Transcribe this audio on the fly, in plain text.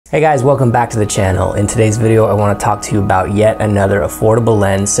Hey guys, welcome back to the channel. In today's video, I want to talk to you about yet another affordable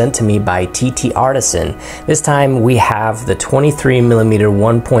lens sent to me by TT Artisan. This time we have the 23mm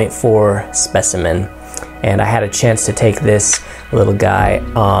 1.4 specimen, and I had a chance to take this little guy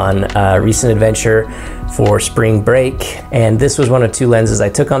on a recent adventure for spring break, and this was one of two lenses I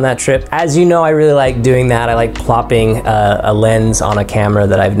took on that trip. As you know, I really like doing that. I like plopping a lens on a camera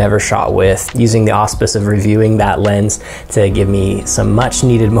that I've never shot with, using the auspice of reviewing that lens to give me some much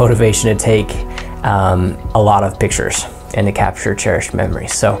needed motivation to take a lot of pictures and to capture cherished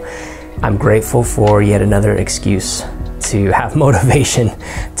memories. So I'm grateful for yet another excuse to have motivation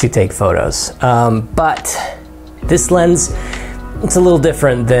to take photos. But this lens, it's a little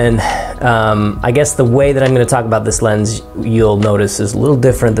different than, I guess the way that I'm going to talk about this lens, you'll notice, is a little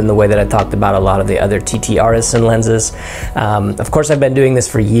different than the way that I talked about a lot of the other TT Artisan lenses. Of course, I've been doing this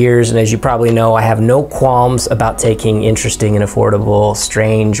for years, and as you probably know, I have no qualms about taking interesting and affordable,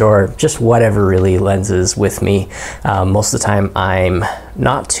 strange, or just whatever really lenses with me. Most of the time, I'm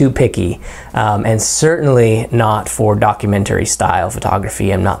not too picky, and certainly not for documentary style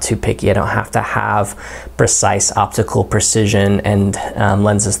photography. I'm not too picky. I don't have to have precise optical precision and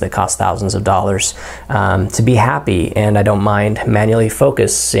lenses that cost thousands of dollars to be happy, and I don't mind manually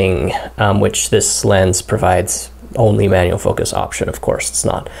focusing, which this lens provides only manual focus option. Of course, it's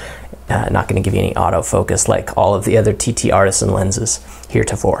not going to give you any autofocus like all of the other TT Artisan lenses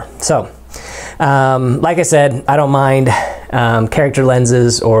heretofore. So like I said, I don't mind character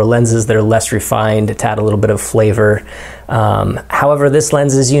lenses or lenses that are less refined to add a little bit of flavor. However, this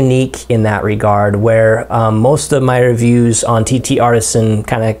lens is unique in that regard, where most of my reviews on TT Artisan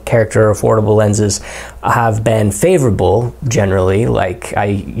kind of character affordable lenses have been favorable generally. Like, I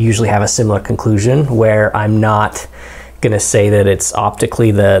usually have a similar conclusion where I'm not gonna say that it's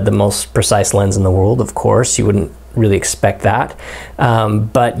optically the most precise lens in the world. Of course, you wouldn't really expect that,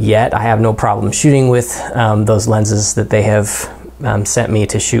 but yet I have no problem shooting with those lenses that they have sent me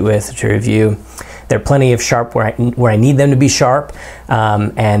to shoot with, to review. They're plenty of sharp where I need them to be sharp,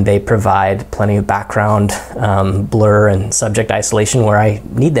 and they provide plenty of background blur and subject isolation where I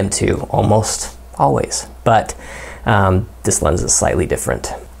need them to, almost always. But this lens is slightly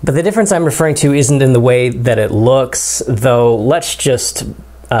different. But the difference I'm referring to isn't in the way that it looks, though. Let's just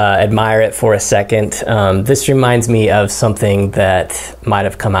admire it for a second. This reminds me of something that might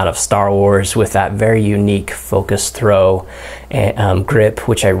have come out of Star Wars, with that very unique focus throw and grip,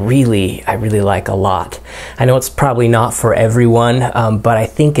 which I really like a lot. I know it's probably not for everyone, but I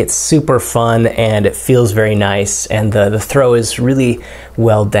think it's super fun and it feels very nice, and the throw is really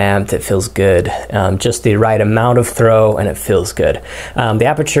well damped. It feels good, just the right amount of throw, and it feels good. The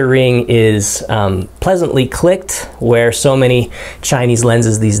aperture ring is pleasantly clicked, where so many Chinese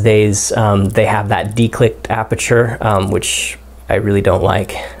lenses these days, they have that declicked aperture, which I really don't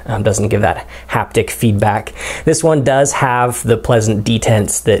like. Doesn't give that haptic feedback. This one does have the pleasant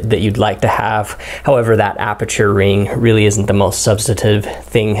detents that you'd like to have. However, that aperture ring really isn't the most substantive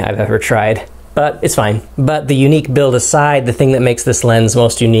thing I've ever tried, but it's fine. But the unique build aside, the thing that makes this lens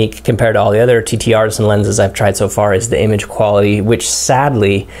most unique compared to all the other TT Artisan lenses I've tried so far is the image quality, which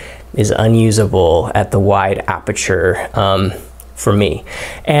sadly is unusable at the wide aperture for me.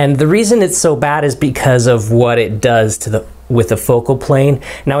 And the reason it's so bad is because of what it does with the focal plane.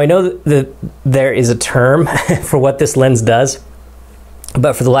 Now, I know that there is a term for what this lens does,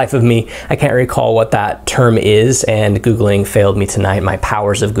 but for the life of me, I can't recall what that term is, and Googling failed me tonight. My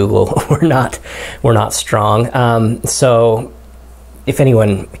powers of Google were not strong. So if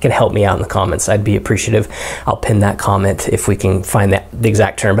anyone can help me out in the comments, I'd be appreciative. I'll pin that comment if we can find the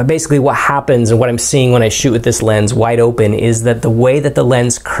exact term. But basically what happens, and what I'm seeing when I shoot with this lens wide open, is that the way that the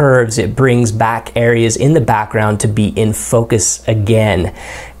lens curves, it brings back areas in the background to be in focus again.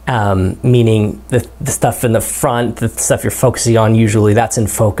 Meaning the stuff in the front, the stuff you're focusing on usually, that's in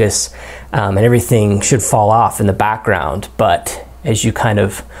focus, and everything should fall off in the background. But as you kind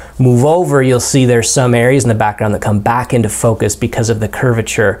of move over, you'll see there's some areas in the background that come back into focus because of the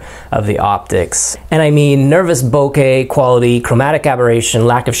curvature of the optics. And I mean, nervous bokeh quality, chromatic aberration,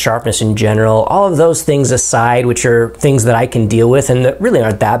 lack of sharpness in general, all of those things aside, which are things that I can deal with and that really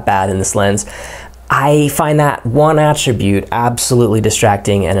aren't that bad in this lens, I find that one attribute absolutely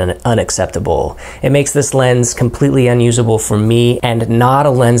distracting and unacceptable. It makes this lens completely unusable for me, and not a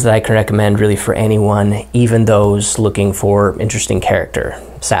lens that I can recommend really for anyone, even those looking for interesting character,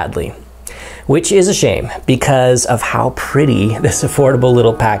 sadly. which is a shame because of how pretty this affordable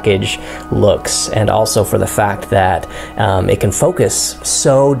little package looks, and also for the fact that it can focus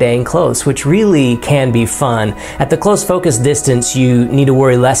so dang close, which really can be fun. At the close focus distance, you need to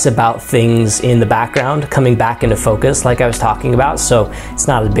worry less about things in the background coming back into focus like I was talking about, so it's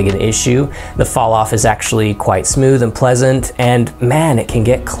not as big an issue. The fall off is actually quite smooth and pleasant, and man, it can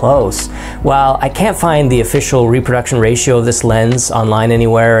get close. While I can't find the official reproduction ratio of this lens online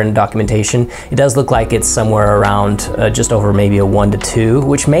anywhere in documentation, it does look like it's somewhere around just over maybe a 1:2,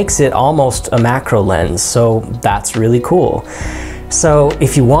 which makes it almost a macro lens, so that's really cool. So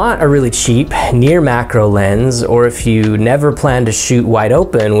if you want a really cheap near macro lens, or if you never plan to shoot wide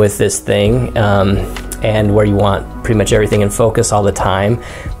open with this thing, and where you want pretty much everything in focus all the time,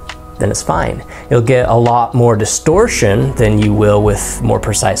 then it's fine. You'll get a lot more distortion than you will with more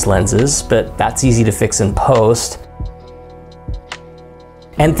precise lenses, but that's easy to fix in post.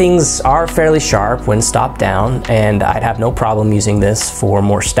 And things are fairly sharp when stopped down, and I'd have no problem using this for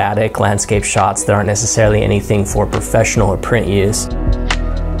more static landscape shots that aren't necessarily anything for professional or print use.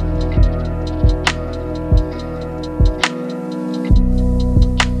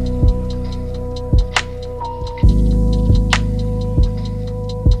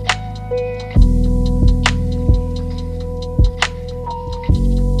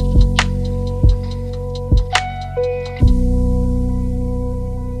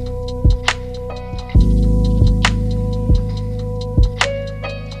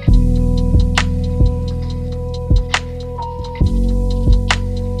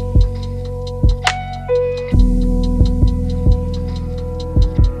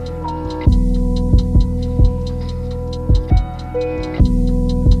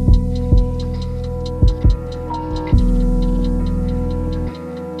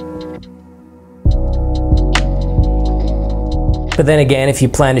 But then again, if you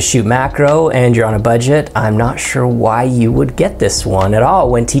plan to shoot macro and you're on a budget, I'm not sure why you would get this one at all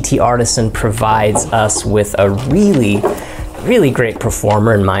when TT Artisan provides us with a really great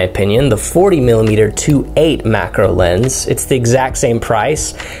performer, in my opinion, the 40mm 2.8 macro lens. It's the exact same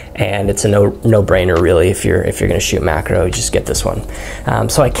price, and it's a no-brainer really. If you're gonna shoot macro, you just get this one.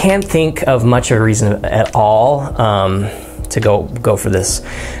 So I can't think of much of a reason at all to go for this.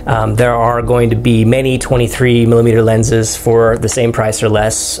 There are going to be many 23mm lenses for the same price or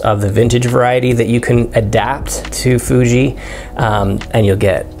less of the vintage variety that you can adapt to Fuji, and you'll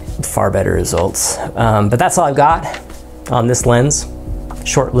get far better results. But that's all I've got on this lens.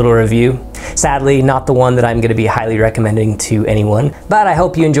 Short little review. Sadly, not the one that I'm going to be highly recommending to anyone, but I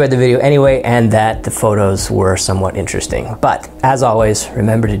hope you enjoyed the video anyway and that the photos were somewhat interesting. But as always,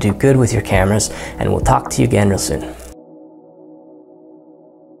 remember to do good with your cameras, and we'll talk to you again real soon.